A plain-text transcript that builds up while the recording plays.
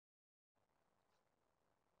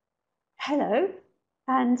Hello,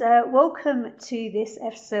 and welcome to this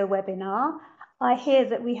EFSA webinar. I hear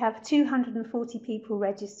that we have 240 people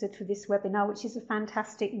registered for this webinar, which is a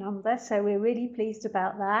fantastic number, so we're really pleased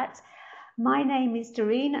about that. My name is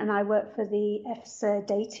Doreen and I work for the EFSA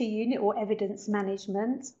Data Unit or Evidence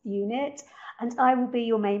Management Unit, and I will be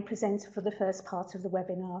your main presenter for the first part of the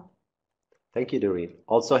webinar. Thank you, Doreen.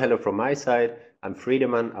 Also, hello from my side. I'm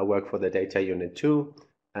Friedemann. I work for the Data Unit 2,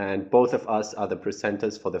 and both of us are the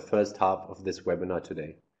presenters for the first half of this webinar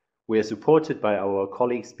today. We are supported by our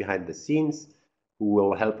colleagues behind the scenes who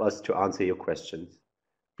will help us to answer your questions.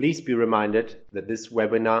 Please be reminded that this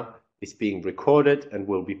webinar is being recorded and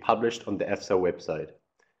will be published on the EFSA website.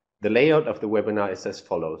 The layout of the webinar is as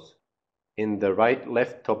follows. In the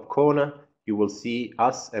left top corner, you will see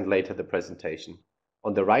us and later the presentation.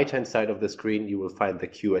 On the right-hand side of the screen, you will find the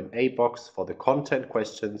Q&A box for the content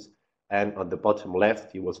questions, and on the bottom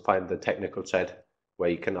left, you will find the technical chat where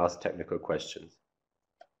you can ask technical questions.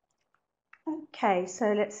 Okay,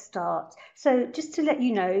 so let's start. So just to let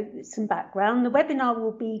you know some background, the webinar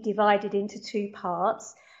will be divided into two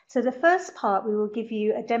parts. So the first part, we will give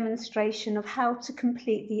you a demonstration of how to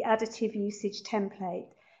complete the additive usage template.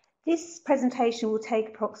 This presentation will take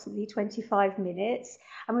approximately 25 minutes,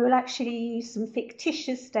 and we will actually use some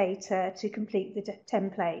fictitious data to complete the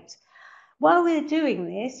template. While we're doing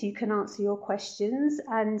this, you can answer your questions,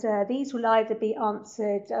 and these will either be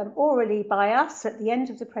answered orally by us at the end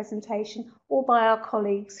of the presentation or by our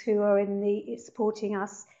colleagues who are supporting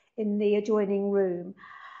us in the adjoining room.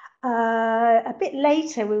 A bit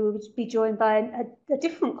later, we will be joined by a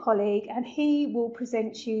different colleague, and he will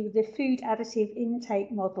present you the Food Additive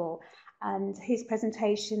Intake Model, and his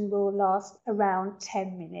presentation will last around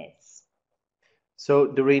 10 minutes. So,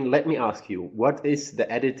 Doreen, let me ask you, what is the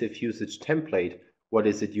additive usage template? What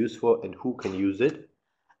is it used for and who can use it?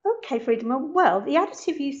 Okay, Friedemann. Well, the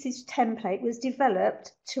additive usage template was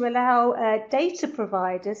developed to allow data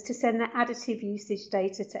providers to send their additive usage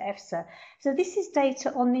data to EFSA. So this is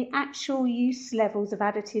data on the actual use levels of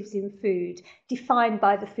additives in food, defined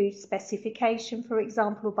by the food specification, for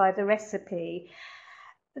example, by the recipe.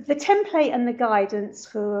 The template and the guidance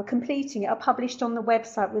for completing it are published on the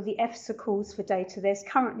website with the EFSA calls for data. There's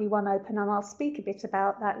currently one open, and I'll speak a bit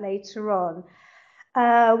about that later on.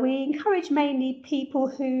 We encourage mainly people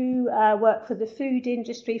who work for the food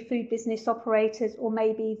industry, food business operators, or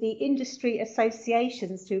maybe the industry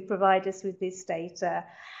associations to provide us with this data.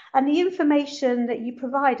 And the information that you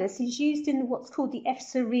provide us is used in what's called the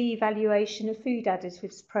EFSA Re-Evaluation of Food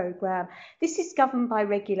Additives Programme. This is governed by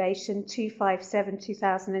Regulation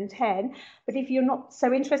 257/2010, but if you're not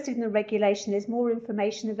so interested in the regulation, there's more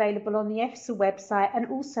information available on the EFSA website and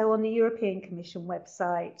also on the European Commission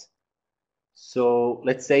website. So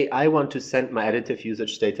let's say I want to send my additive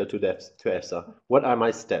usage data to EFSA. What are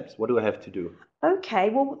my steps? What do I have to do? Okay,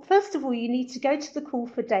 well, first of all, you need to go to the call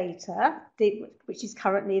for data, which is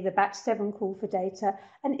currently the batch 7 call for data.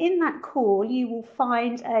 And in that call, you will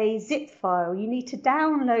find a zip file. You need to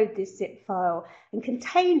download this zip file. And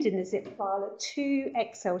contained in the zip file are 2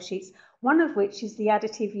 Excel sheets, one of which is the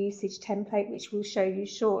additive usage template, which we'll show you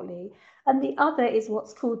shortly. And the other is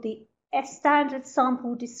what's called the standard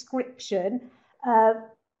sample description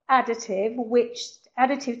additive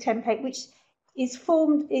template, which is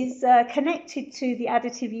connected to the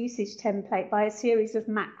additive usage template by a series of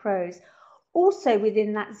macros. Also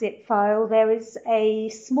within that zip file, there is a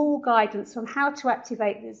small guidance on how to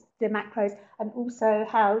activate the macros and also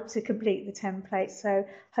how to complete the template. So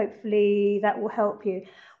hopefully that will help you.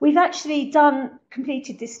 We've actually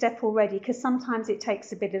completed this step already because sometimes it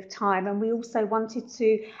takes a bit of time, and we also wanted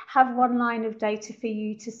to have one line of data for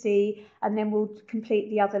you to see, and then we'll complete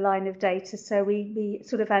the other line of data. So we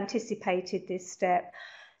sort of anticipated this step.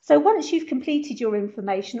 So once you've completed your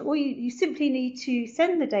information, or you simply need to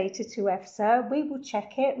send the data to EFSA, we will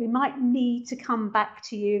check it. We might need to come back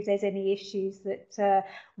to you if there's any issues that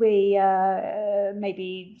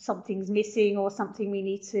maybe something's missing or something we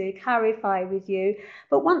need to clarify with you.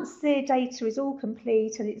 But once the data is all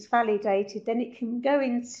complete and it's validated, then it can go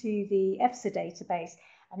into the EFSA database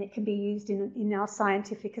and it can be used in our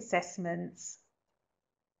scientific assessments.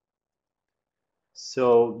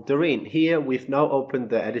 So, Doreen, here we've now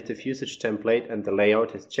opened the additive usage template and the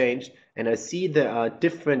layout has changed, and I see there are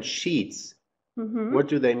different sheets. What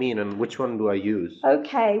do they mean and which one do I use?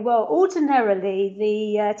 Okay, well, ordinarily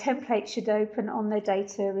the template should open on the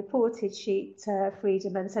data reported sheet,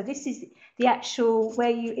 Friedemann. So this is the actual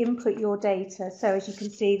where you input your data. So as you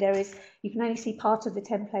can see, you can only see part of the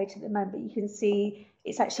template at the moment, but you can see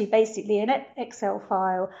it's actually basically an Excel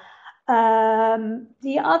file.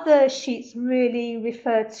 The other sheets really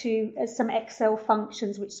refer to some Excel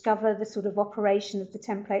functions which govern the sort of operation of the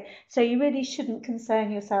template. So you really shouldn't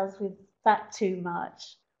concern yourselves with that too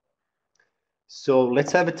much. So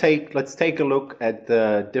let's take a look at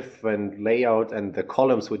the different layout and the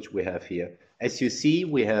columns which we have here. As you see,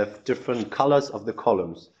 we have different colors of the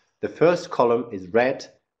columns. The first column is red,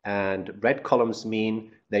 and red columns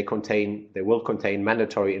mean they will contain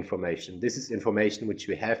mandatory information. This is information which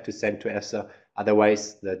we have to send to EFSA,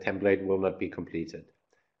 otherwise the template will not be completed.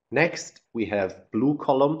 Next, we have blue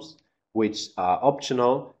columns, which are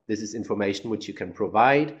optional. This is information which you can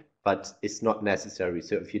provide, but it's not necessary.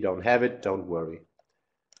 So if you don't have it, don't worry.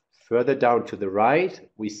 Further down to the right,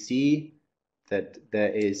 we see that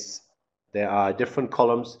there are different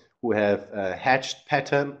columns who have a hatched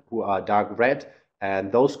pattern, who are dark red,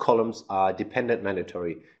 and those columns are dependent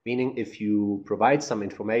mandatory, meaning if you provide some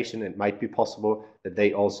information, it might be possible that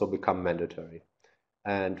they also become mandatory.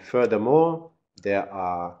 And furthermore, there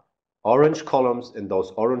are orange columns, and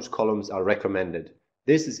those orange columns are recommended.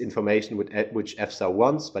 This is information which EFSA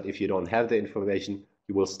wants, but if you don't have the information,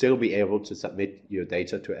 you will still be able to submit your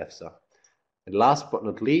data to EFSA. And last but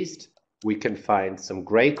not least, we can find some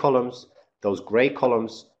gray columns. Those gray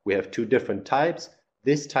columns, we have two different types.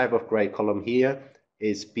 This type of gray column here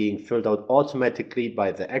is being filled out automatically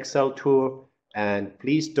by the Excel tool. And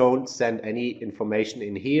please don't send any information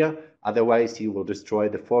in here, otherwise you will destroy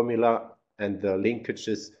the formula and the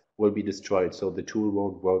linkages will be destroyed, so the tool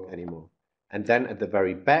won't work anymore. And then at the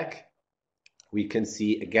very back, we can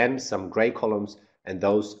see again some gray columns, and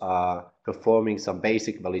those are performing some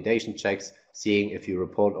basic validation checks, seeing if you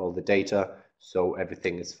report all the data, so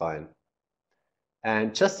everything is fine.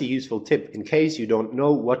 And just a useful tip, in case you don't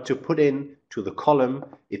know what to put in to the column,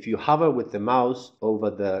 if you hover with the mouse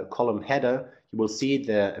over the column header, you will see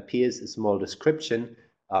there appears a small description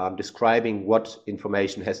describing what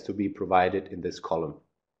information has to be provided in this column.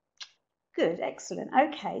 Good, excellent.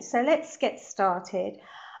 Okay, so let's get started.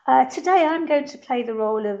 Today I'm going to play the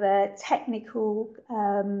role of a technical,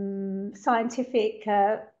 scientific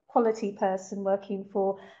quality person working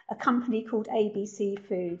for a company called ABC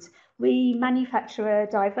Foods. We manufacture a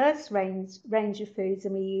diverse range of foods,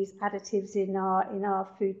 and we use additives in our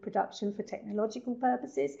food production for technological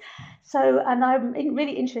purposes. So, and I'm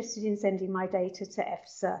really interested in sending my data to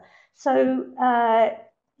EFSA. So,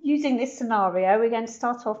 using this scenario, we're going to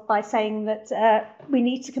start off by saying that we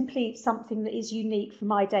need to complete something that is unique for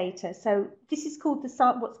my data. So this is called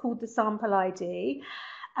what's called the sample ID,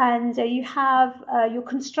 and you're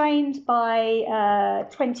constrained by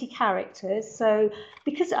 20 characters. So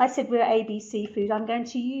because I said we're ABC Food, I'm going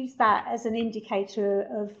to use that as an indicator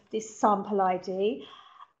of this sample ID.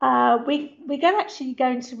 We're actually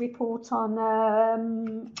going to report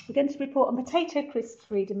on potato crisps,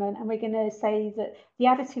 Friedemann, and we're going to say that the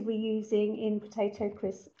additive we're using in potato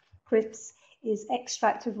crisps is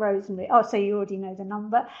extract of rosemary. Oh, so you already know the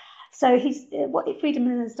number. So what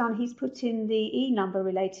Friedemann has done, he's put in the E number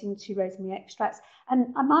relating to rosemary extracts,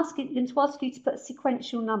 and I'm going to ask you to put a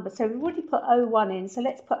sequential number. So we've already put 01 in, so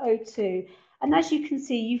let's put 02. And as you can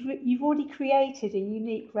see, you've already created a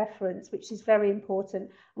unique reference, which is very important,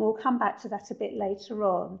 and we'll come back to that a bit later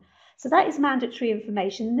on. So that is mandatory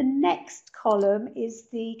information. The next column is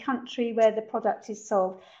the country where the product is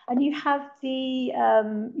sold, and you have the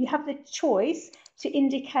choice to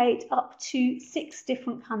indicate up to 6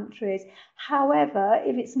 different countries. However,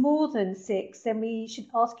 if it's more than 6, then we should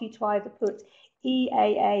ask you to either put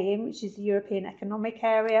EAA in, which is the European Economic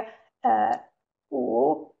Area,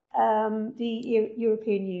 or the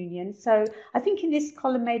European Union. So I think in this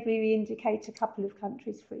column maybe we indicate a couple of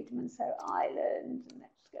countries, Friedemann. So Ireland, and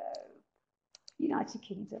let's go United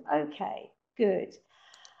Kingdom. Okay, good.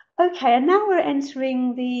 Okay, and now we're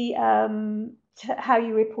entering the how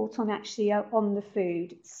you report on on the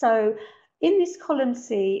food. So in this column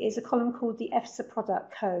C is a column called the EFSA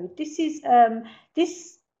product code. This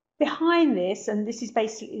is behind this, and this is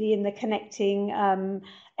basically in the connecting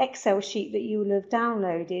Excel sheet that you will have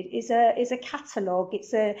downloaded, is a catalogue.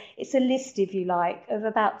 It's a list, if you like, of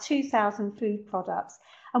about 2,000 food products.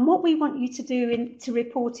 And what we want you to do to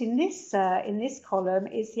report in this column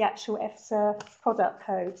is the actual EFSA product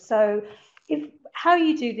code. So how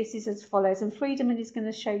you do this is as follows, and Friedemann is going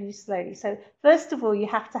to show you slowly. So first of all, you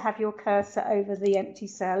have to have your cursor over the empty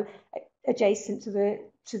cell adjacent to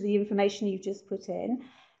the information you've just put in,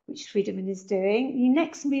 which Friedemann is doing. You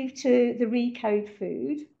next move to the recode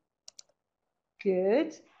food.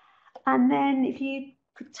 Good. And then if you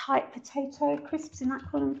could type potato crisps in that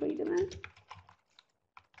column, Friedemann.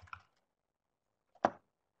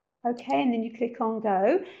 Okay, and then you click on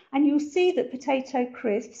go, and you'll see that potato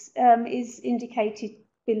crisps is indicated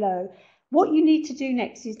below. What you need to do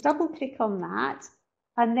next is double click on that,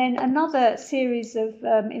 and then another series of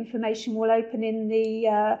information will open in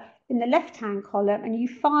the left-hand column, and you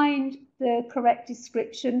find the correct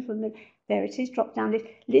description from the, there it is, drop down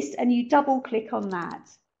list, and you double click on that,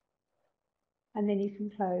 and then you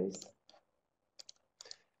can close.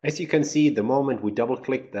 As you can see, the moment we double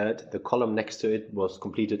click that, the column next to it was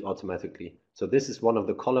completed automatically. So this is one of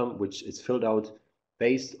the columns which is filled out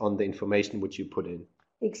based on the information which you put in.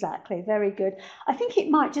 Exactly, very good. I think it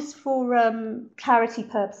might, just for clarity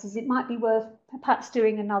purposes, it might be worth perhaps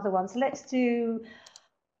doing another one. So let's do,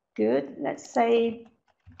 good, let's say,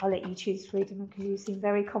 I'll let you choose, Freedom, because you seem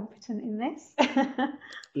very competent in this.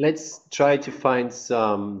 Let's try to find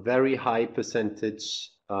some very high percentage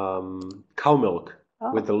cow milk.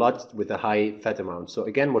 Oh. With a high fat amount. So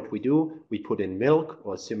again, what we do, we put in milk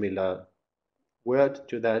or similar word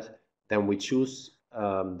to that. Then we choose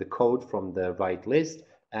the code from the right list,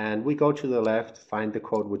 and we go to the left, find the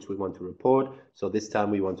code which we want to report. So this time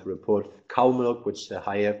we want to report cow milk, which is a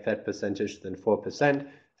higher fat percentage than 4%.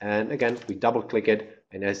 And again, we double click it,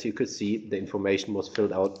 and as you could see, the information was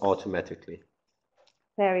filled out automatically.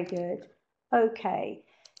 Very good. Okay,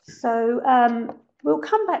 so we'll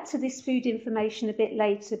come back to this food information a bit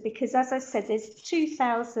later, because as I said, there's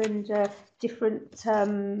 2,000 different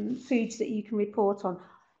foods that you can report on.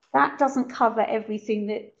 That doesn't cover everything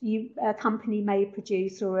that a company may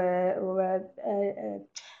produce, or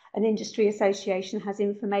an industry association has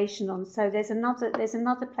information on. So there's another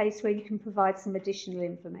place where you can provide some additional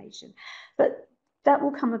information, but that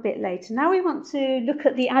will come a bit later. Now we want to look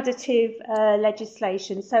at the additive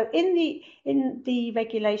legislation. So in the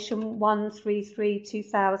regulation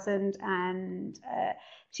 133/2000 and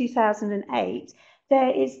 2008,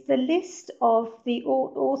 there is the list of the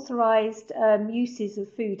authorised uses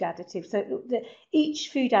of food additives. So each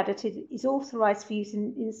food additive is authorised for use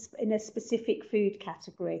in a specific food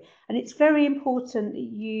category. And it's very important that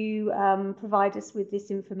you provide us with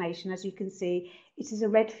this information. As you can see, it is a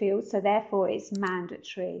red field, so therefore it's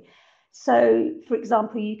mandatory. So, for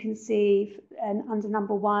example, you can see under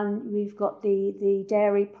number 1, we've got the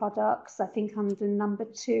dairy products. I think under number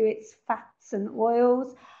 2, it's fats and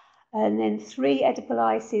oils. And then 3, edible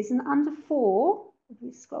ices, and under 4, if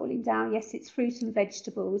we're scrolling down, yes, it's fruit and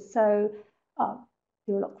vegetables. So,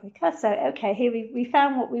 you're a lot quicker. So, okay, here we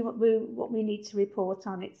found what we need to report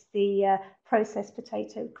on. It's the processed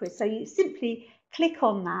potato crisp. So you simply click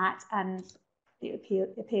on that, and it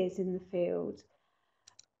appears in the field.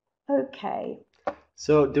 Okay.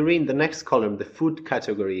 So, Doreen, the next column, the food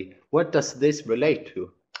category, what does this relate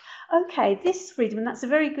to? Okay, this, Freedom, that's a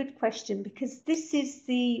very good question, because this is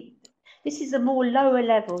a more lower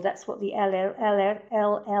level. That's what the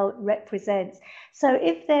LL represents. So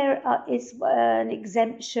if there is an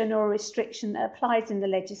exemption or a restriction that applies in the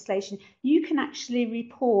legislation, you can actually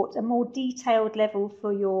report a more detailed level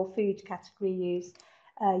for your food category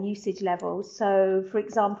usage level. So, for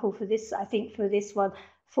example, for this, I think for this one,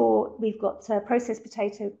 we've got processed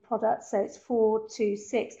potato products, so it's 4 to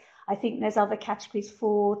 6. I think there's other categories,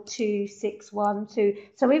 4, 2, 6, 1, 2.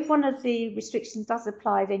 So if one of the restrictions does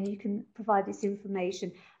apply, then you can provide this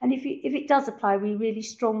information. And if it does apply, we really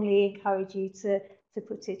strongly encourage you to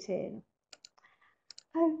put it in.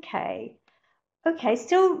 Okay. Okay,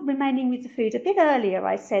 still remaining with the food. A bit earlier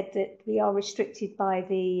I said that we are restricted by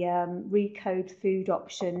the recode food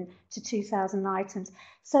option to 2,000 items.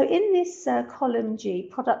 So in this column G,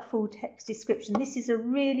 product full text description, this is a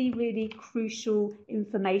really, really crucial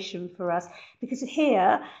information for us, because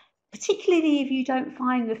here, particularly if you don't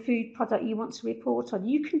find the food product you want to report on,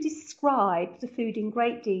 you can describe the food in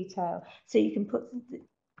great detail. So you can put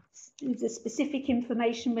the specific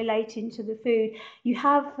information relating to the food. You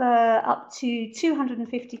have up to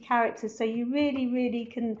 250 characters, so you really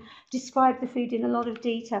can describe the food in a lot of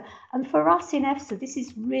detail. And for us in EFSA, this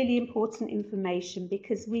is really important information,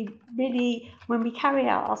 because we really, when we carry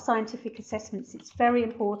out our scientific assessments, it's very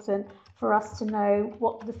important for us to know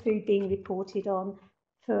what the food being reported on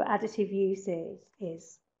for additive use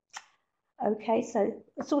is. Okay, so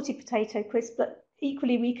assorted potato crisp, but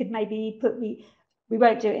equally we could maybe put, we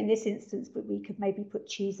won't do it in this instance, but we could maybe put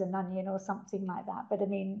cheese and onion or something like that. But I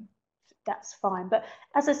mean, that's fine. But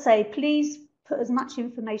as I say, please put as much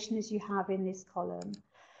information as you have in this column.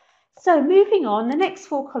 So moving on, the next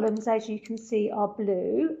 4 columns, as you can see, are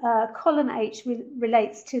blue. Column H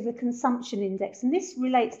relates to the consumption index, and this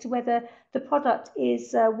relates to whether the product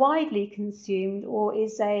is widely consumed or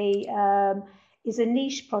is a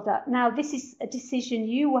niche product. Now, this is a decision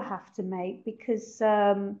you will have to make, because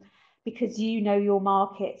because you know your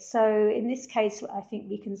market. So in this case, I think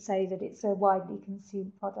we can say that it's a widely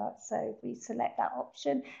consumed product. So if we select that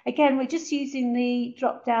option, again, we're just using the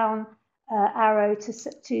drop down arrow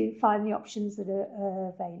to find the options that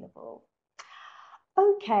are available.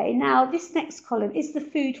 Okay, now this next column is the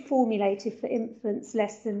food formulated for infants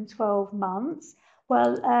less than 12 months.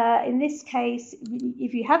 Well, in this case,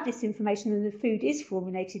 if you have this information and the food is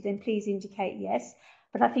formulated, then please indicate yes.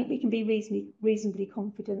 But I think we can be reasonably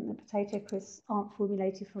confident that potato crisps aren't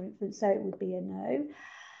formulated for infants, so it would be a no.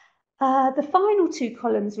 The final two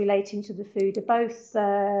columns relating to the food are both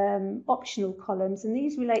optional columns, and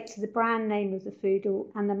these relate to the brand name of the food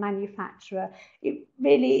and the manufacturer. It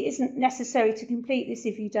really isn't necessary to complete this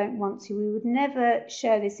if you don't want to. We would never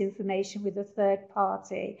share this information with a third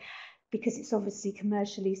party because it's obviously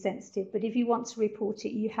commercially sensitive, but if you want to report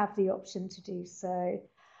it, you have the option to do so.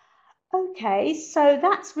 Okay, so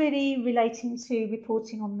that's really relating to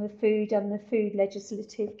reporting on the food and the food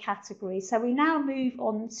legislative category. So we now move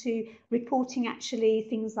on to reporting actually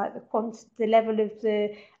things like the level of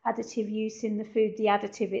the additive use in the food, the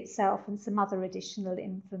additive itself, and some other additional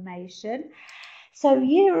information. So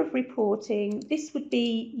year of reporting, this would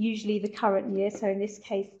be usually the current year, so in this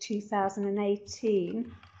case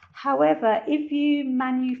 2018. However, if you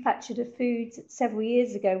manufactured a food several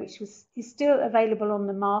years ago, which is still available on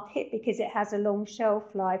the market because it has a long shelf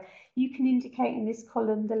life, you can indicate in this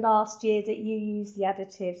column the last year that you used the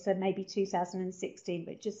additive, so maybe 2016,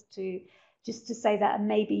 but just to say that, and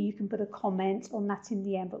maybe you can put a comment on that in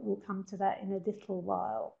the end, but we'll come to that in a little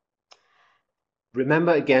while.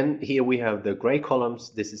 Remember again, here we have the gray columns.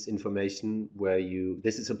 This is information where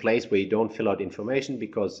this is a place where you don't fill out information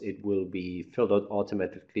because it will be filled out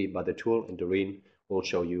automatically by the tool, and Doreen will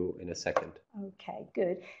show you in a second. Okay,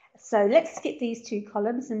 good. So let's skip these two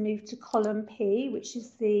columns and move to column P, which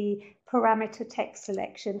is the parameter text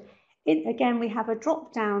selection. Again, we have a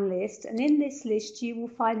drop-down list, and in this list you will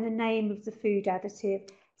find the name of the food additive.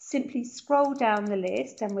 Simply scroll down the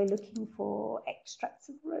list, and we're looking for extracts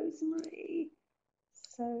of rosemary.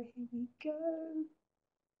 So here we go.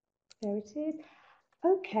 There it is.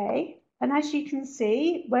 Okay, and as you can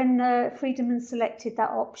see, when Friedemann selected that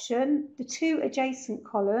option, the two adjacent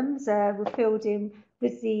columns were filled in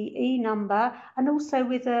with the E number and also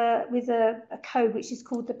with a code which is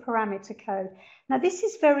called the parameter code. Now this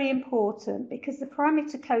is very important because the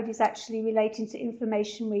parameter code is actually relating to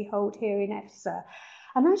information we hold here in EFSA.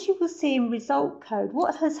 And as you will see in result code,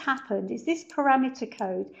 what has happened is this parameter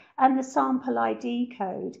code and the sample ID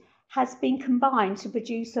code has been combined to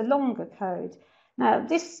produce a longer code. Now,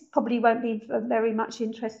 this probably won't be of very much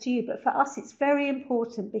interest to you, but for us it's very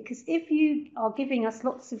important because if you are giving us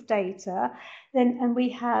lots of data, then and we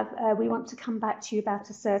want to come back to you about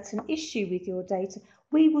a certain issue with your data,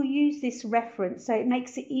 we will use this reference, so it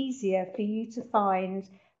makes it easier for you to find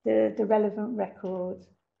the relevant record.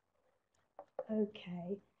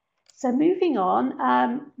 Okay, so moving on,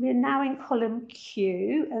 we're now in column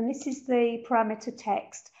Q, and this is the parameter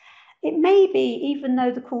text. It may be, even though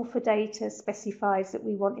the call for data specifies that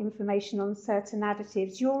we want information on certain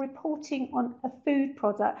additives, you're reporting on a food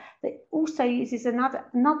product that also uses another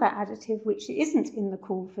additive which isn't in the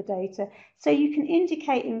call for data. So you can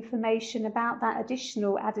indicate information about that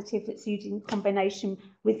additional additive that's used in combination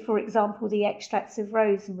with, for example, the extracts of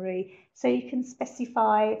rosemary. So you can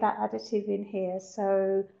specify that additive in here.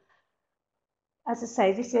 So as I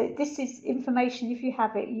say, this is information. If you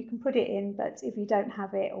have it, you can put it in, but if you don't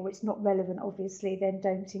have it or it's not relevant, obviously, then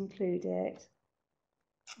don't include it.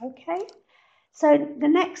 Okay, so the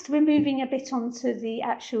next, we're moving a bit on to the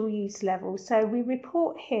actual use level. So we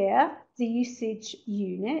report here the usage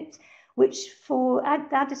unit, which for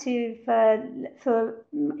additive,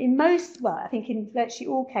 in most, well, I think in virtually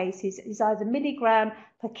all cases, is either milligram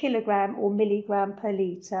per kilogram or milligram per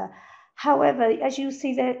litre. However, as you'll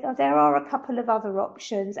see, there are a couple of other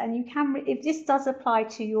options, and you can, if this does apply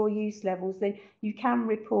to your use levels, then you can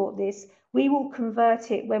report this. We will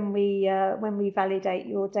convert it when we validate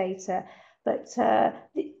your data, but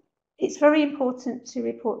it's very important to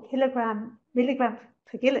report milligram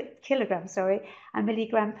per kilogram, and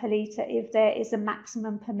milligram per litre if there is a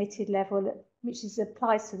maximum permitted level, which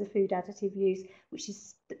applies to the food additive use, which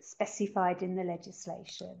is specified in the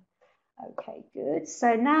legislation. Okay, good.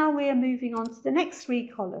 So now we are moving on to the next three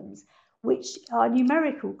columns, which are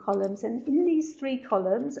numerical columns. And in these three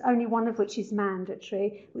columns, only one of which is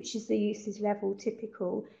mandatory, which is the usage level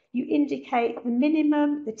typical, you indicate the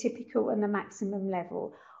minimum, the typical, and the maximum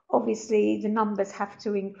level. Obviously, the numbers have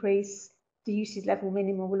to increase. The usage level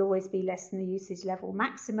minimum will always be less than the usage level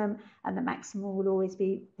maximum, and the maximum will always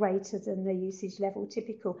be greater than the usage level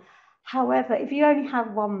typical. However, if you only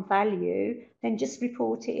have one value, then just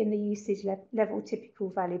report it in the usage level typical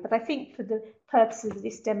value. But I think for the purposes of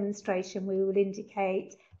this demonstration, we will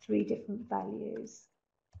indicate 3 different values.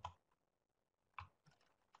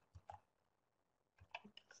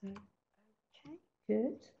 So, okay,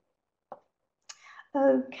 good.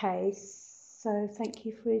 Okay, so thank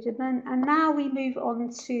you, Friedemann. And now we move on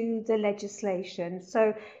to the legislation.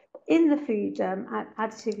 So in the food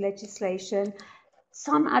additive legislation,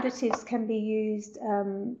 some additives can be used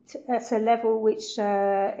at a level which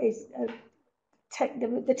is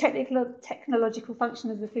the technological function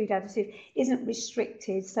of the food additive isn't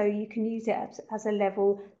restricted, so you can use it as a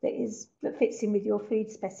level that fits in with your food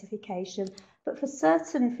specification. But for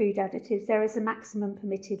certain food additives, there is a maximum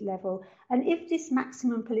permitted level, and if this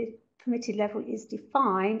maximum permitted level is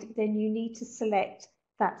defined, then you need to select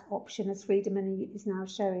that option, as Friedemann is now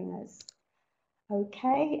showing us.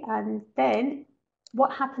 Okay, and then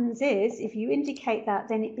what happens is, if you indicate that,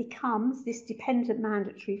 then it becomes this dependent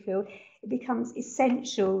mandatory field. It becomes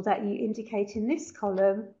essential that you indicate in this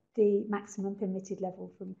column the maximum permitted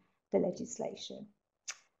level from the legislation.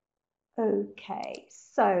 Okay,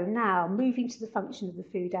 so now moving to the function of the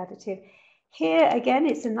food additive. Here again,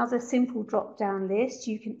 it's another simple drop-down list.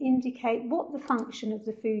 You can indicate what the function of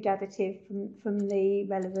the food additive from the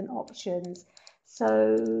relevant options.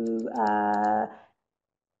 So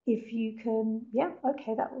if you can, yeah,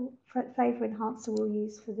 okay, that will flavor enhancer we'll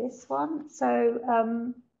use for this one.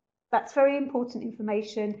 So that's very important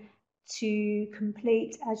information to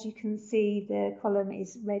complete. As you can see, the column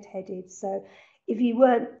is red-headed. So if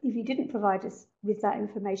you didn't provide us with that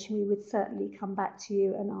information, we would certainly come back to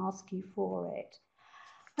you and ask you for it.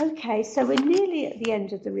 Okay, so we're nearly at the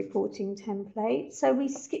end of the reporting template. So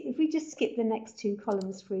if we just skip the next 2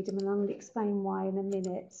 columns, Friedemann, and I will explain why in a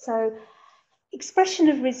minute. So expression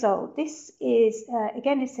of result. This is,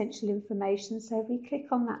 again, essential information. So if we click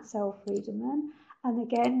on that cell, Friedemann, and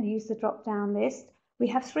again, use the drop-down list, we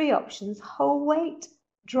have 3 options: whole weight,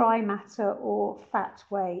 dry matter, or fat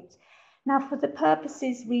weight. Now, for the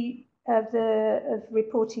purposes of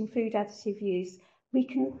reporting food additive use, we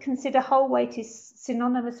can consider whole weight is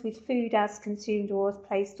synonymous with food as consumed or as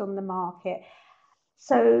placed on the market.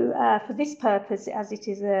 So for this purpose, as it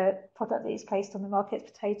is a product that is placed on the market,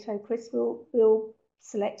 potato crisp, we'll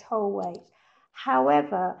select whole weight.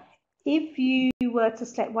 However, if you were to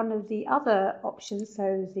select one of the other options,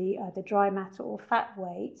 so the dry matter or fat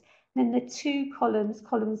weight, then the 2 columns,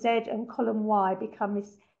 column Z and column Y,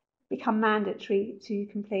 become mandatory to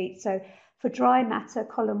complete. So for dry matter,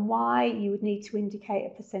 column Y, you would need to indicate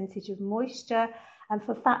a percentage of moisture, and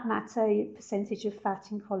for fat matter, percentage of fat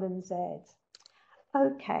in column Z.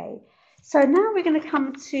 Okay, so now we're going to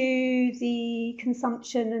come to the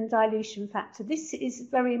consumption and dilution factor. This is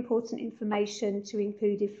very important information to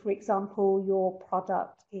include if, for example, your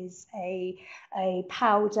product is a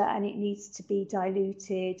powder and it needs to be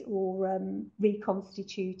diluted or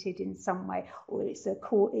reconstituted in some way, or it's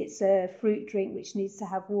a fruit drink which needs to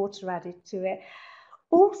have water added to it.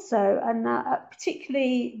 Also, and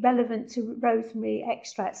particularly relevant to rosemary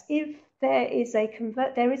extracts, if there is a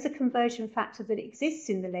conversion factor that exists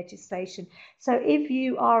in the legislation. So if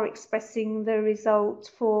you are expressing the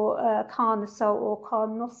result for carnosol or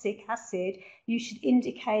carnosic acid, you should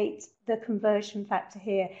indicate the conversion factor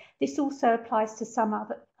here. This also applies to some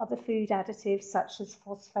other food additives such as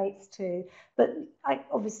phosphates too. But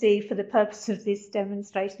obviously, for the purpose of this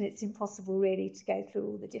demonstration, it's impossible really to go through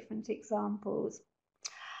all the different examples.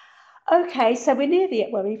 Okay, so we're near the,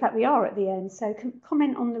 well, in fact, we are at the end. So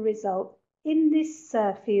comment on the result. In this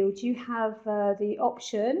field, you have the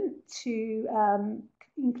option to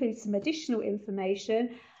include some additional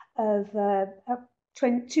information of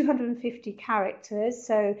 250 characters.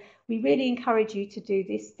 So we really encourage you to do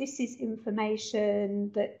this. This is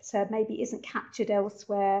information that maybe isn't captured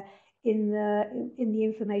elsewhere in the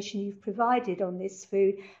information you've provided on this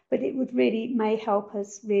food, but it would may help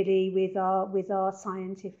us really with our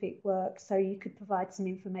scientific work. So you could provide some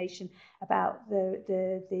information about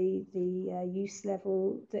the use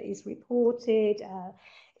level that is reported,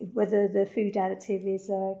 whether the food additive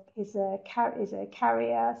is a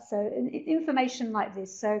carrier. So information like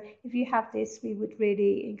this. So if you have this, we would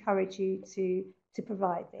really encourage you to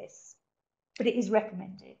provide this, but it is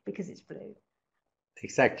recommended because it's blue.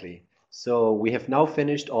 Exactly. So we have now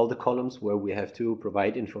finished all the columns where we have to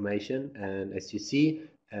provide information. And as you see,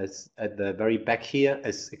 as at the very back here,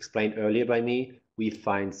 as explained earlier by me, we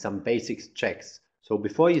find some basic checks. So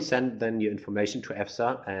before you send then your information to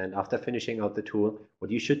EFSA, and after finishing out the tool,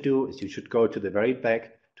 what you should do is you should go to the very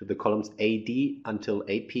back to the columns AD until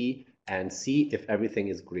AP and see if everything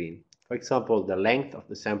is green. For example, the length of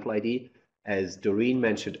the sample ID, as Doreen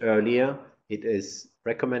mentioned earlier, it is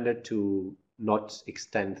recommended to not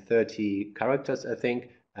extend 30 characters, I think,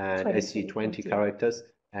 and 20 characters.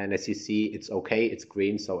 And as you see, it's okay, it's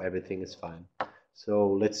green, so everything is fine.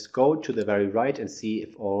 So let's go to the very right and see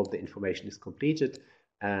if all the information is completed.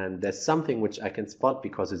 And there's something which I can spot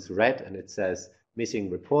because it's red and it says missing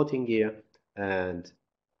reporting year. And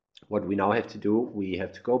what we now have to do, we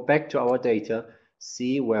have to go back to our data,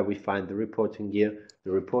 see where we find the reporting year.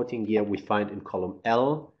 The reporting year we find in column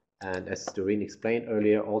L. And as Doreen explained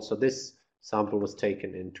earlier, also this sample was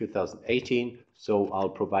taken in 2018. So I'll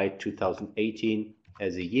provide 2018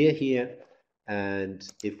 as a year here. And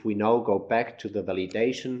if we now go back to the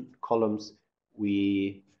validation columns,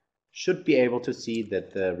 we should be able to see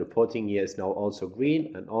that the reporting year is now also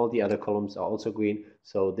green and all the other columns are also green.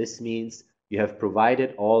 So this means you have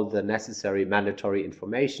provided all the necessary mandatory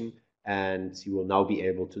information and you will now be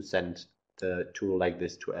able to send the tool like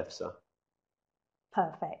this to EFSA.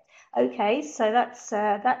 Perfect. Okay, so that's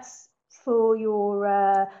for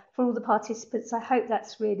your for all the participants. I hope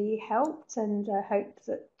that's really helped, and I hope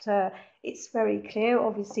that it's very clear.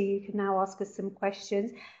 Obviously, you can now ask us some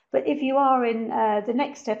questions. But if you are in the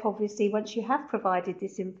next step, obviously, once you have provided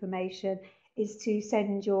this information, is to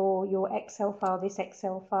send your Excel file, this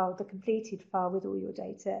Excel file, the completed file with all your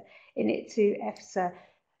data in it to EFSA.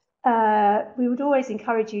 We would always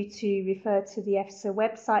encourage you to refer to the EFSA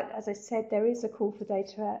website. As I said, there is a call for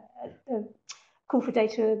data,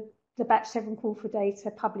 the batch 7 call for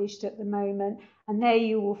data published at the moment, and there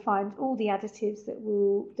you will find all the additives that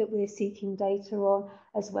we're seeking data on,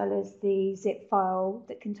 as well as the zip file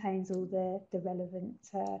that contains all the relevant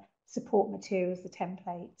support materials, the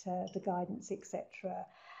template, the guidance, etc.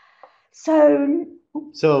 So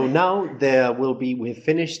now we've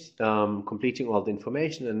finished completing all the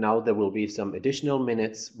information, and now there will be some additional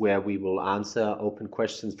minutes where we will answer open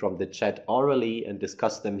questions from the chat orally and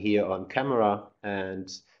discuss them here on camera. And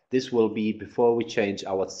this will be before we change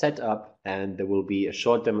our setup, and there will be a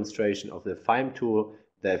short demonstration of the FAIM tool,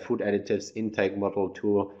 the Food Additives Intake Model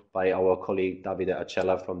tool by our colleague Davide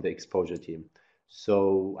Accella from the exposure team.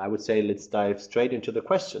 So I would say let's dive straight into the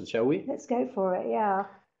questions, shall we? Let's go for it, yeah.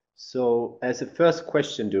 So as a first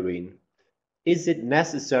question, Doreen, is it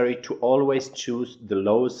necessary to always choose the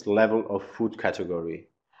lowest level of food category?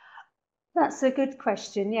 That's a good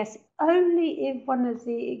question. Yes, only if one of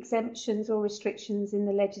the exemptions or restrictions in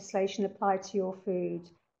the legislation apply to your food.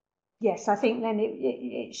 Yes, I think then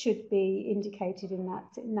it should be indicated in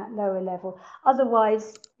that lower level.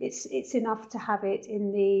 Otherwise, it's enough to have it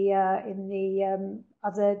in the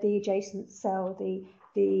adjacent cell, the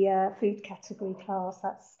food category class.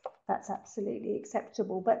 That's absolutely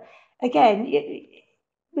acceptable. But again,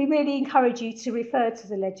 we really encourage you to refer to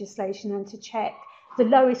the legislation and to check the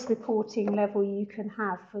lowest reporting level you can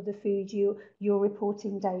have for the food you're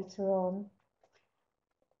reporting data on.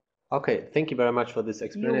 Okay, thank you very much for this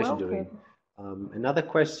explanation, Doreen. Another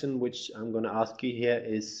question which I'm going to ask you here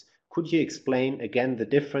is, could you explain again the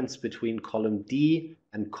difference between column D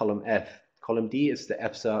and column F? Column D is the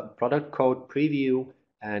EFSA product code preview,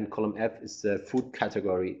 and column F is the food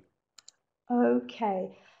category.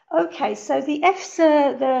 Okay, so the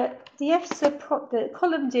EFSA, the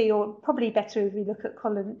column D, or probably better if we look at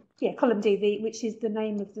column D, which is the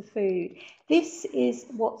name of the food. This is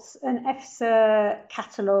what's an EFSA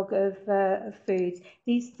catalogue of foods.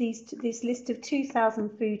 This list of 2,000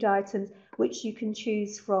 food items which you can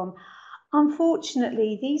choose from.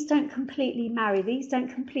 Unfortunately, these don't completely marry. These don't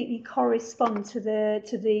completely correspond to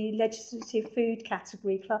the legislative food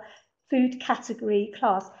category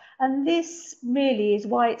class. And this really is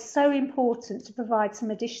why it's so important to provide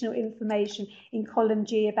some additional information in column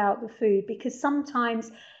G about the food, because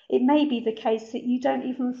sometimes it may be the case that you don't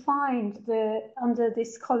even find under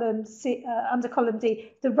column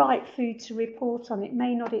D the right food to report on. It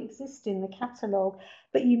may not exist in the catalogue,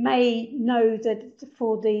 but you may know that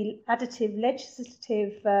for the additive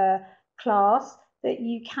legislative class that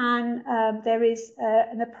you can there is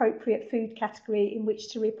an appropriate food category in which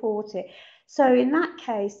to report it. So in that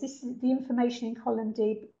case, the information in column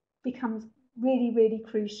D becomes really, really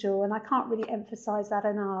crucial, and I can't really emphasize that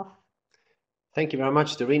enough. Thank you very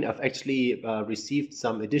much, Doreen. I've actually received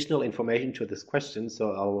some additional information to this question,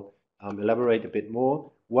 so I'll elaborate a bit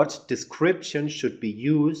more. What description should be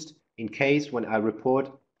used in case when I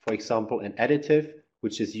report, for example, an additive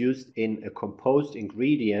which is used in a composed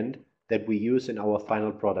ingredient that we use in our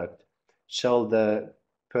final product? Shall the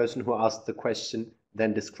person who asked the question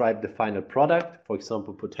then describe the final product, for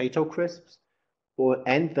example, potato crisps,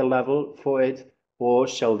 and the level for it, or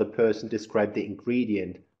shall the person describe the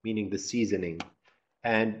ingredient, meaning the seasoning?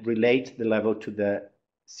 and relate the level to the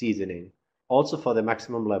seasoning. Also for the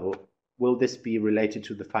maximum level, will this be related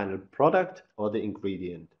to the final product or the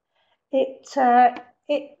ingredient? It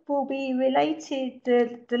will be related.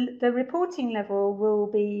 The reporting level will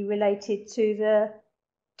be related to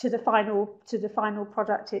the final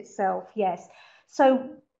product itself. Yes. So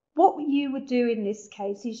what you would do in this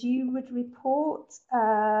case is you would report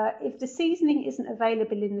if the seasoning isn't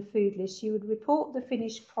available in the food list, you would report the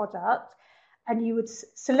finished product and you would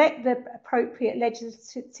select the appropriate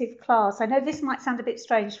legislative class. I know this might sound a bit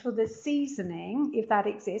strange for the seasoning, if that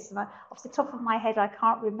exists, and off the top of my head I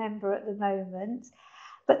can't remember at the moment.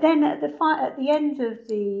 But then at the end of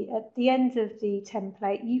the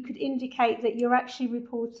template, you could indicate that you're actually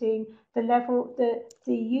reporting the level,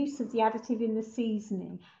 the use of the additive in the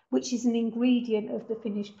seasoning, which is an ingredient of the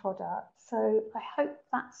finished product. So I hope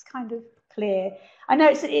that's kind of clear. I know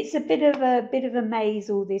it's a bit of a maze,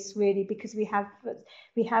 all this, really, because we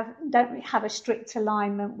don't have a strict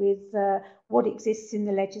alignment with what exists in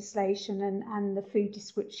the legislation and the food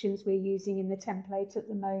descriptions we're using in the template at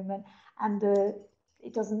the moment, and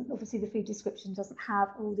it doesn't, obviously the food description doesn't have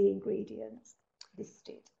all the ingredients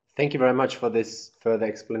listed. Thank you very much for this further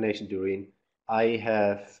explanation, Doreen. I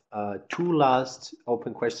have two last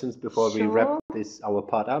open questions before we wrap our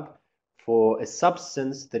part up. For a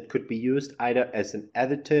substance that could be used either as an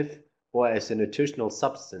additive or as a nutritional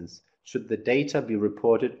substance, should the data be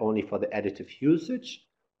reported only for the additive usage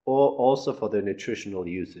or also for the nutritional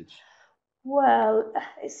usage? Well,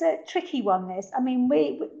 it's a tricky one, this. I mean,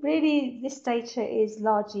 this data is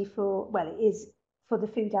largely it is for the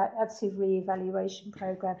Food Additive Re-evaluation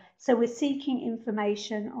Programme. So we're seeking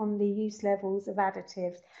information on the use levels of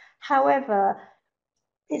additives. However,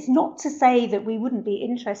 it's not to say that we wouldn't be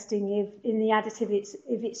interested if in the additive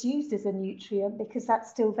if it's used as a nutrient, because that's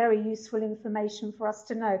still very useful information for us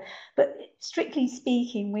to know. But strictly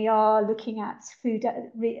speaking, we are looking at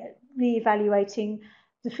re-evaluating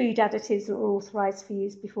the food additives that were authorised for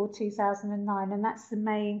use before 2009, and that's the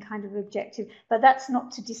main kind of objective. But that's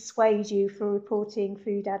not to dissuade you from reporting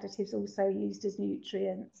food additives also used as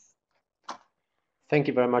nutrients. Thank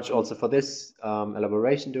you very much also for this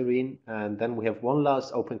elaboration, Doreen. And then we have one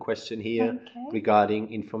last open question here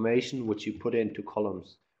regarding information which you put into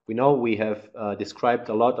columns. We know we have described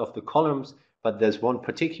a lot of the columns, but there's one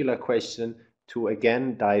particular question to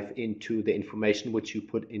again dive into the information which you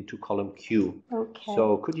put into column Q. Okay.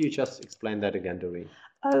 So could you just explain that again, Doreen?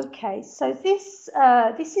 Okay, so this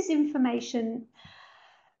is information.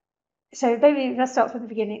 So maybe let's start from the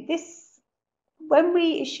beginning. When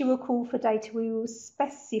we issue a call for data, we will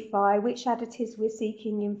specify which additives we're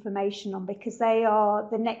seeking information on, because they are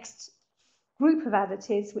the next group of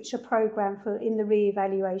additives which are programmed for in the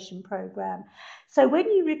re-evaluation programme. So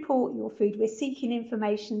when you report your food, we're seeking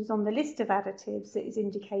information on the list of additives that is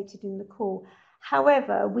indicated in the call.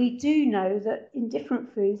 However, we do know that in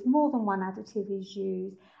different foods, more than one additive is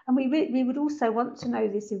used. And we would also want to know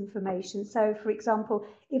this information. So, for example,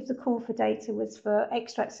 if the call for data was for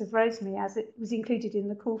extracts of rosemary, as it was included in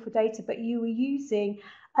the call for data, but you were using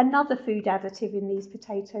another food additive in these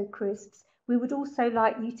potato crisps, we would also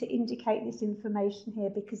like you to indicate this information here,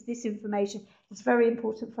 because this information is very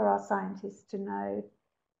important for our scientists to know.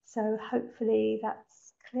 So hopefully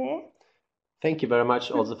that's clear. Thank you very much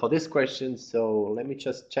also for this question. So let me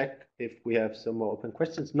just check if we have some more open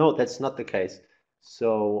questions. No, that's not the case.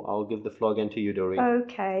 So I'll give the floor again to you, Doreen.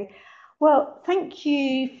 Okay. Well, thank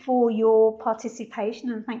you for your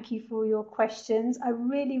participation and thank you for your questions. I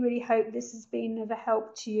really, really hope this has been of a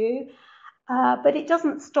help to you. But it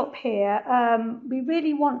doesn't stop here. We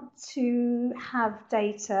really want to have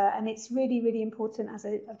data, and it's really, really important, as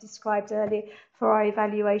I've described earlier, for our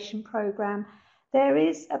evaluation programme. There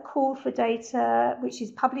is a call for data which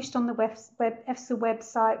is published on the EFSA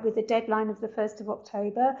website with a deadline of the 1st of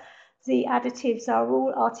October. The additives are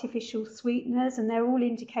all artificial sweeteners and they're all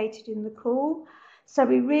indicated in the call. So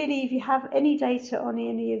we really, if you have any data on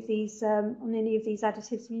any of these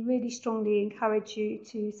additives, we really strongly encourage you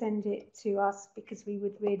to send it to us, because we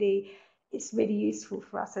would really, it's really useful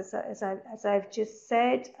for us, as I've just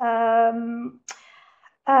said.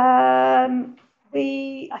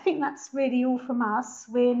 I think that's really all from us.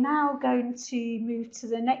 We're now going to move to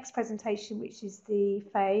the next presentation, which is the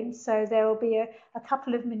FAIM. So there will be a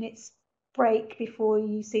couple of minutes break before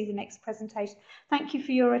you see the next presentation. Thank you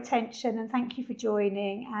for your attention and thank you for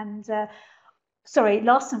joining. And sorry,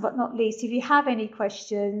 last but not least, if you have any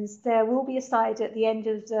questions, there will be a slide at the end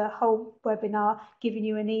of the whole webinar giving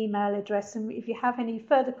you an email address. And if you have any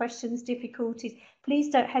further questions, difficulties, please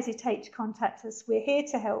don't hesitate to contact us. We're here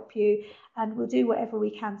to help you and we'll do whatever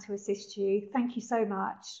we can to assist you. Thank you so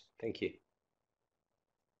much. Thank you.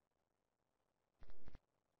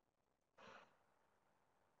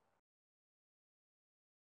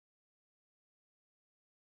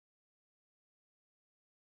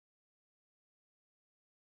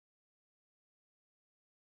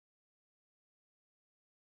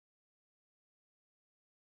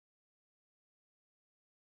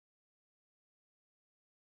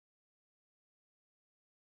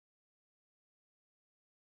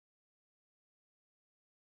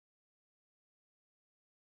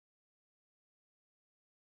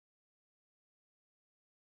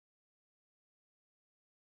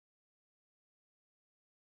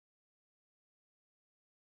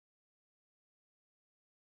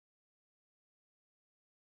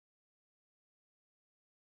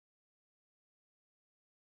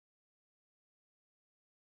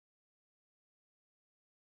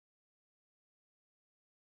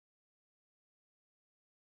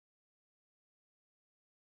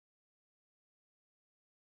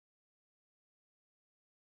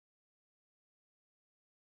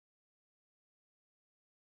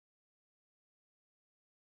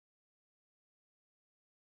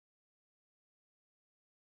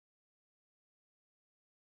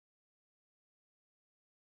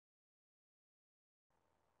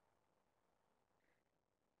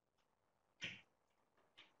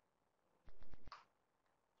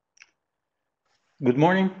 Good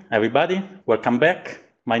morning, everybody. Welcome back.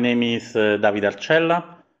 My name is David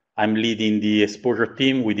Arcella. I'm leading the exposure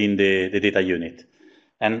team within the data unit.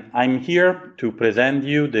 And I'm here to present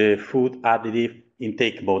you the Food Additive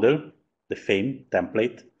Intake Model, the FAIM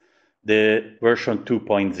template, the version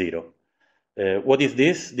 2.0. What is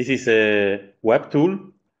this? This is a web tool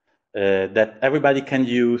that everybody can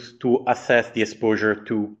use to assess the exposure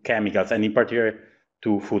to chemicals, and in particular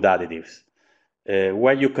to food additives.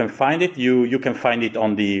 Where you can find it, you can find it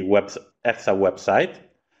on the EFSA website.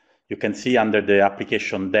 You can see under the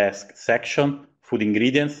application desk section, food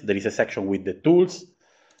ingredients, there is a section with the tools.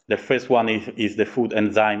 The first one is the food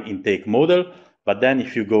enzyme intake model, but then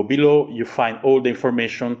if you go below, you find all the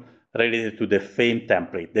information related to the FAIM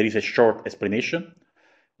template. There is a short explanation.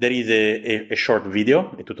 There is a short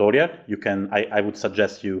video, a tutorial. I would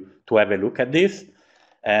suggest you to have a look at this.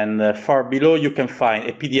 And far below, you can find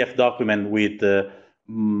a PDF document with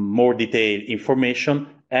more detailed information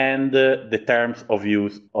and the terms of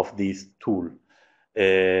use of this tool.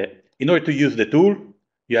 In order to use the tool,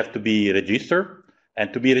 you have to be registered.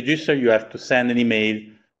 And to be registered, you have to send an email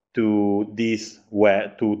to this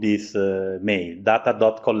mail,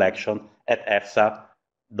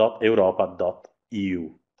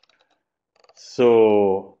 data.collection@efsa.europa.eu.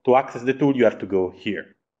 So to access the tool, you have to go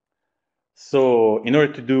here. So in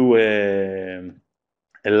order to do a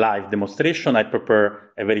live demonstration, I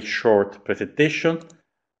prepare a very short presentation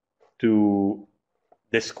to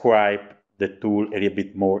describe the tool a little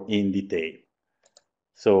bit more in detail.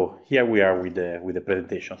 So here we are with the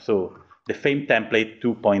presentation. So the FAIM template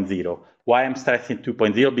 2.0. Why I'm stressing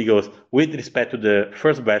 2.0? Because with respect to the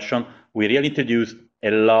first version, we really introduced a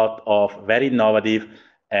lot of very innovative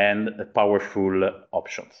and powerful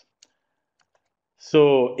options.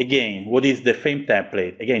 So again, what is the FAIM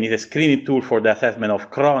template? Again, it's a screening tool for the assessment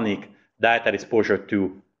of chronic dietary exposure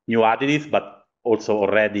to new additives, but also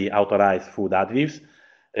already authorized food additives.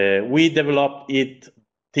 We developed it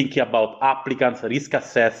thinking about applicants, risk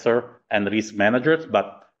assessor, and risk managers,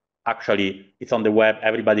 but actually it's on the web.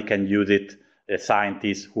 Everybody can use it,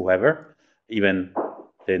 scientists, whoever, even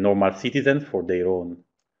the normal citizens for their own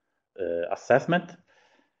assessment.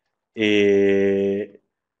 It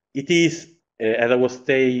is, as I was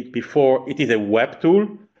saying before, it is a web tool.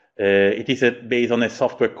 It is based on a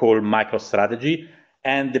software called MicroStrategy.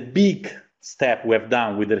 And the big step we have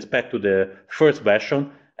done with respect to the first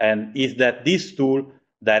version is that this tool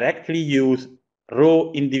directly uses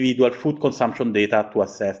raw individual food consumption data to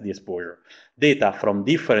assess the exposure. Data from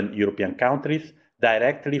different European countries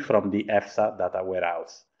directly from the EFSA data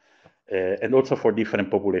warehouse, and also for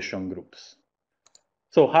different population groups.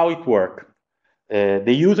 So how it works?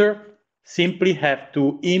 The user simply have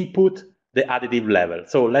to input the additive level.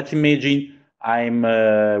 So let's imagine I'm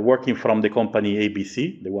working from the company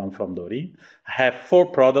ABC, the one from Dorin. I have 4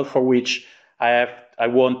 products for which I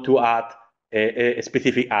want to add a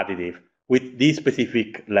specific additive with these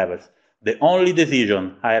specific levels. The only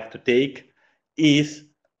decision I have to take is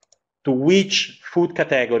to which food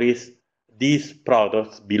categories these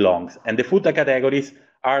products belongs. And the food categories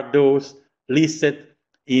are those listed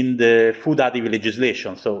in the food additive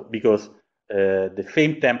legislation. So because the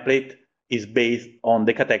FAIM template is based on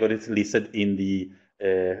the categories listed in the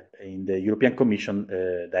European Commission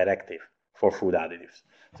directive for food additives.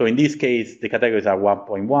 So in this case, the categories are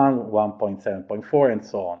 1.1, 1.7.4, and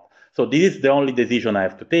so on. So this is the only decision I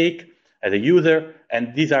have to take as a user,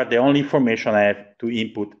 and these are the only information I have to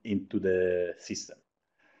input into the system.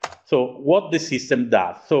 So what the system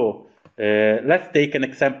does. So let's take an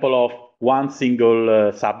example of one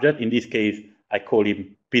single subject. In this case, I call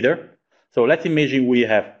him Peter. So let's imagine we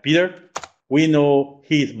have Peter. We know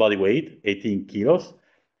his body weight, 18 kilos,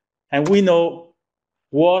 and we know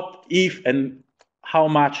what if and how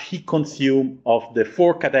much he consumed of the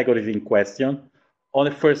 4 categories in question on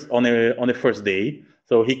the first day.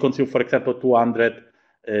 So he consumed, for example, 200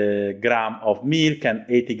 grams of milk and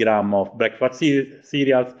 80 grams of breakfast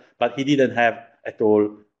cereals, but he didn't have at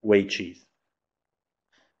all whey cheese.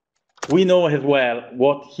 We know as well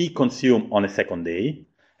what he consumed on the second day,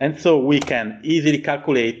 and so we can easily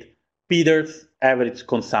calculate Peter's average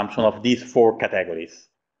consumption of these 4 categories.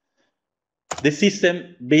 The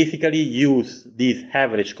system basically uses this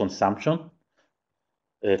average consumption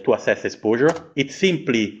to assess exposure. It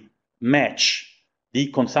simply matches the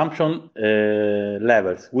consumption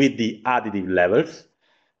levels with the additive levels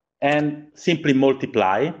and simply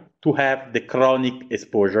multiply to have the chronic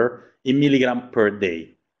exposure in milligrams per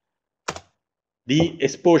day. The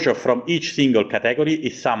exposure from each single category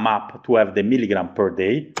is summed up to have the milligram per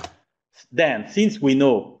day. Then, since we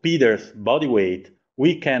know Peter's body weight,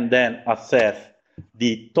 we can then assess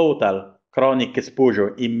the total chronic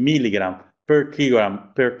exposure in milligram per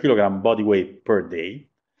kilogram body weight per day.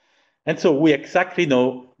 And so we exactly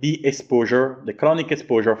know the exposure, the chronic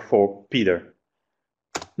exposure for Peter.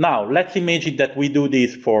 Now, let's imagine that we do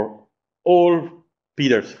this for all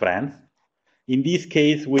Peter's friends. In this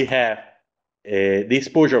case, we have the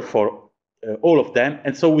exposure for all of them,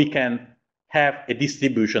 and so we can have a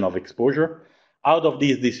distribution of exposure. Out of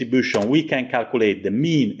this distribution, we can calculate the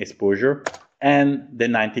mean exposure and the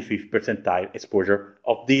 95th percentile exposure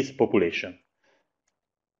of this population.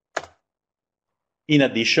 In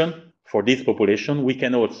addition, for this population, we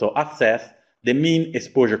can also assess the mean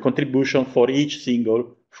exposure contribution for each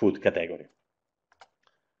single food category.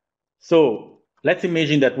 So let's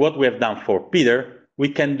imagine that what we have done for Peter, we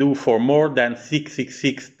can do for more than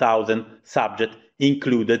 666,000 subjects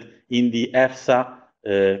included in the EFSA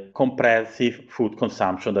comprehensive food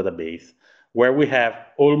consumption database, where we have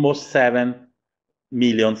almost 7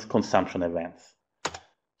 million consumption events.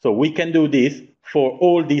 So we can do this for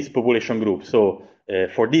all these population groups. So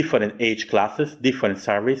for different age classes, different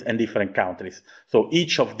surveys, and different countries. So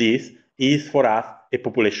each of these is for us a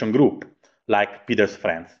population group, like Peter's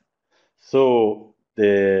friends. So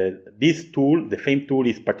this tool, the FAIM tool,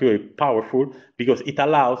 is particularly powerful because it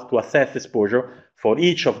allows to assess exposure for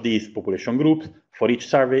each of these population groups, for each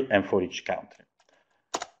survey, and for each country.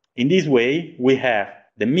 In this way, we have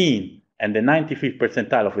the mean and the 95th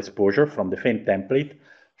percentile of exposure from the FAIM template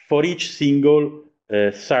for each single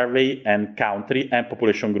survey and country and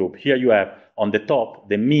population group. Here you have on the top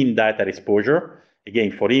the mean dietary exposure,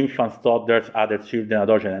 again for infants, toddlers, other children,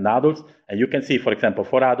 adolescents, and adults. And you can see, for example,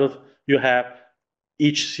 for adults, you have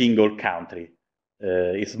each single country.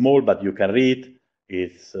 It's small, but you can read.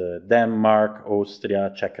 It's Denmark,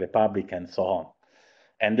 Austria, Czech Republic, and so on.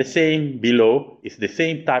 And the same below is the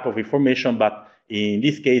same type of information, but in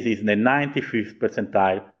this case, it's the 95th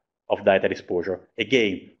percentile of dietary exposure,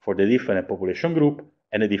 again, for the different population group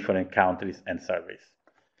and the different countries and surveys.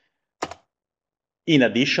 In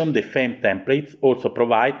addition, the FAIM templates also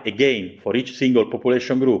provide, again, for each single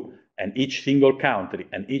population group and each single country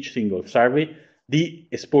and each single survey, the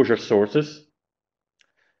exposure sources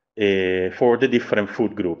for the different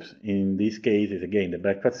food groups. In this case, it's again the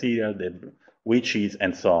breakfast cereal, the wheat cheese,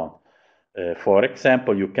 and so on. For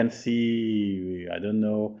example, you can see, I don't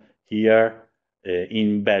know, here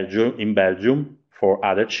in Belgium, for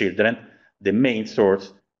other children, the main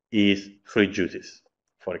source is fruit juices,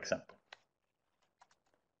 for example.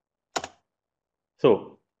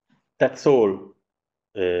 So that's all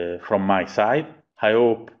from my side. I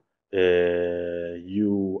hope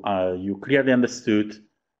you clearly understood.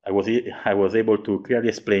 I was able to clearly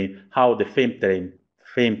explain how the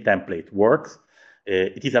FAIM template works.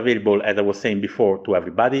 It is available, as I was saying before, to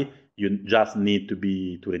everybody. You just need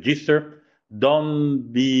to register.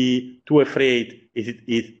 Don't be too afraid if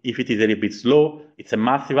it is a little bit slow. It's a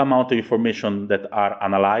massive amount of information that are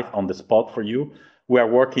analyzed on the spot for you. We are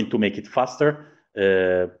working to make it faster,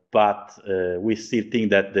 but we still think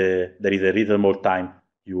that there is a reasonable time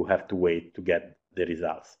you have to wait to get the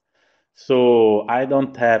results. So I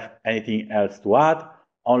don't have anything else to add,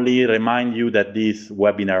 only remind you that this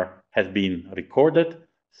webinar has been recorded,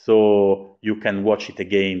 so you can watch it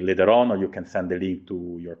again later on, or you can send the link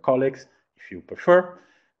to your colleagues if you prefer.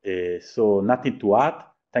 So nothing to add.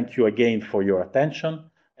 Thank you again for your attention,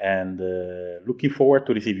 and looking forward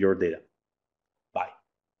to receive your data.